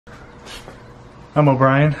I'm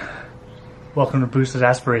OBrien. Welcome to Boosted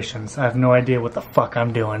Aspirations. I have no idea what the fuck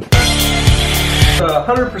I'm doing.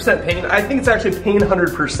 100% pain. I think it's actually pain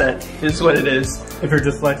 100% is what it is. If you're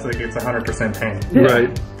dyslexic, it's 100% pain. Yeah.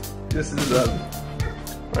 Right. This is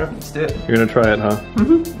alright, let's do it. You're gonna try it, huh?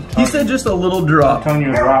 Mm-hmm. He said just a little drop. I'm telling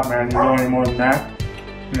you a drop, man. You go any more than that,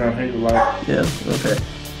 you're gonna hate your life. Yeah, okay.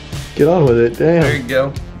 Get on with it, damn. There you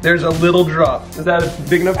go. There's a little drop. Is that a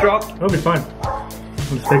big enough drop? It'll be fine.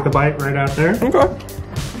 Just take the bite right out there. Okay.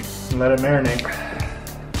 And let it marinate.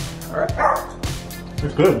 Alright.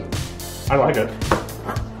 It's good. I like it.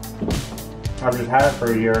 I've just had it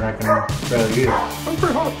for a year and I can barely eat it. I'm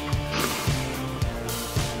pretty hot.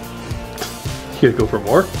 You gotta go for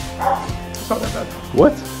more? It's not that bad.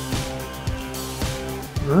 What?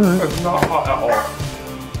 Alright. It's not hot at all.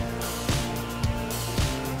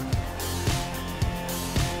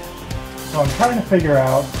 So I'm trying to figure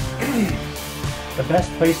out the best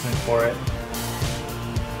placement for it.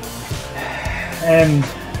 And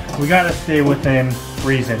we gotta stay within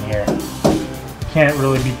reason here. Can't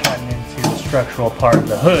really be cutting into the structural part of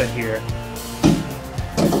the hood here,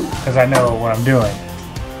 because I know what I'm doing.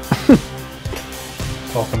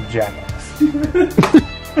 Welcome to Jackass.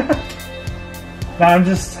 Now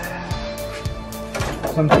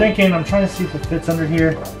I'm thinking, I'm trying to see if it fits under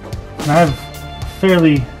here. And I have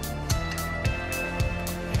fairly...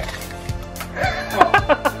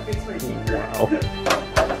 Wow.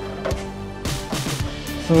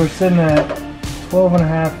 So we're sitting at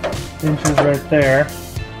 12.5 inches right there.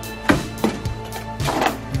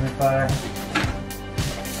 And if I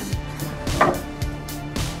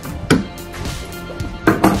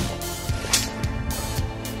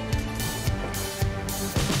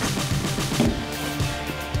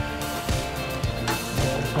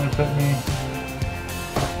it's gonna put me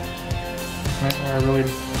right where I really,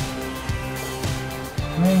 I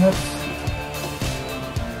mean, I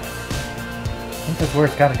think that's where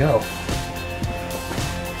it's gotta go.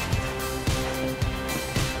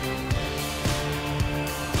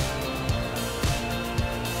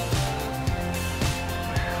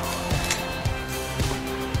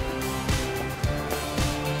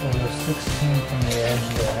 So there's 16 from the edge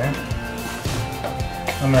there.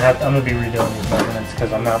 I'm gonna be redoing these measurements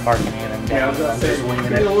because I'm not marking anything down. I'm just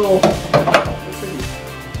winging it.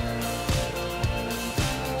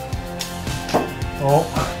 Oh,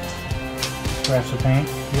 scratch the paint.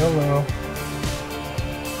 YOLO.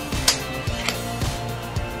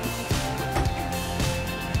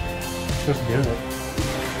 Just do it.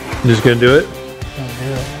 You just gonna do it? Just gonna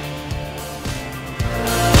do it.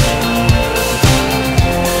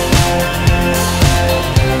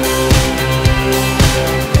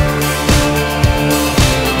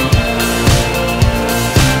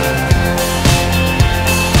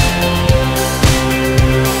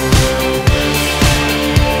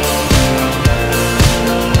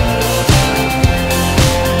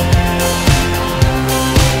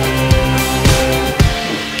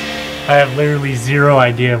 I have literally zero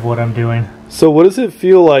idea of what I'm doing. So what does it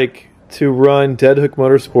feel like to run Dead Hook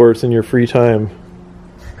Motorsports in your free time?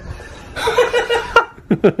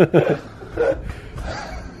 No,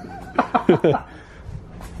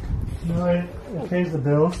 it pays the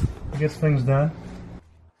bills. It gets things done.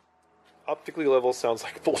 Optically level sounds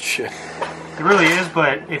like bullshit. It really is,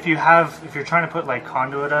 but if you're trying to put like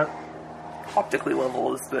conduit up. Optically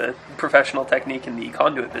level is the professional technique in the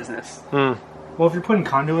conduit business. Hmm. Well, if you're putting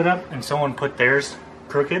conduit up and someone put theirs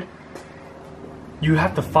crooked, you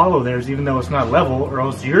have to follow theirs even though it's not level, or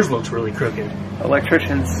else yours looks really crooked.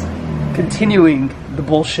 Electricians continuing the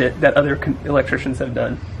bullshit that other electricians have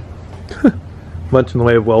done. Much in the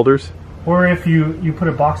way of welders. Or if you put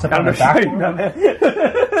a box up on a backboard.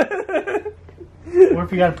 Or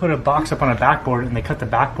if you got to put a box up on a backboard and they cut the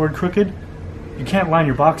backboard crooked, you can't line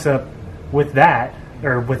your box up with that,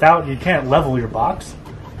 or without, you can't level your box.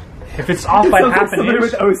 If it's off by half an inch,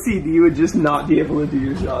 with OCD would just not be able to do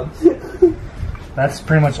your job. that's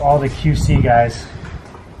pretty much all the QC guys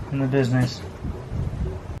in the business.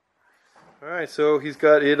 Alright, so he's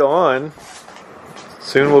got it on.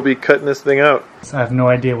 Soon we'll be cutting this thing out. So I have no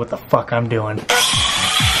idea what the fuck I'm doing.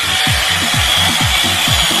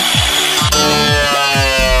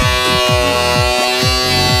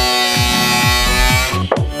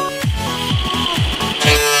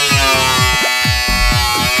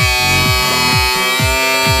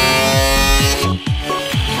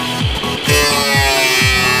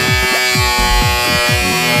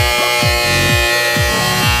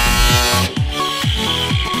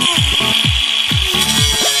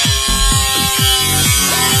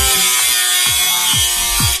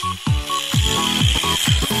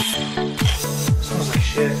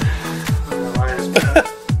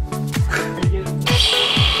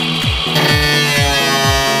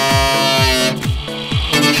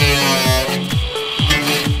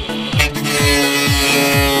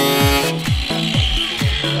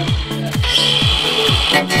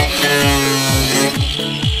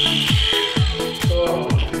 So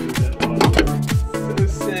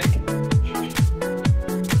sick.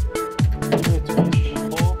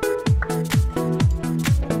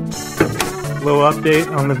 Little update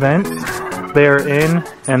on the vents. They are in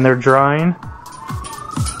and they're drying.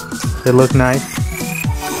 They look nice.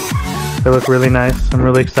 They look really nice. I'm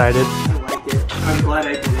really excited. I like it. I'm glad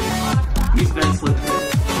I did it. These vents look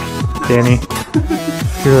good. Danny,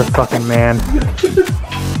 you're a fucking man.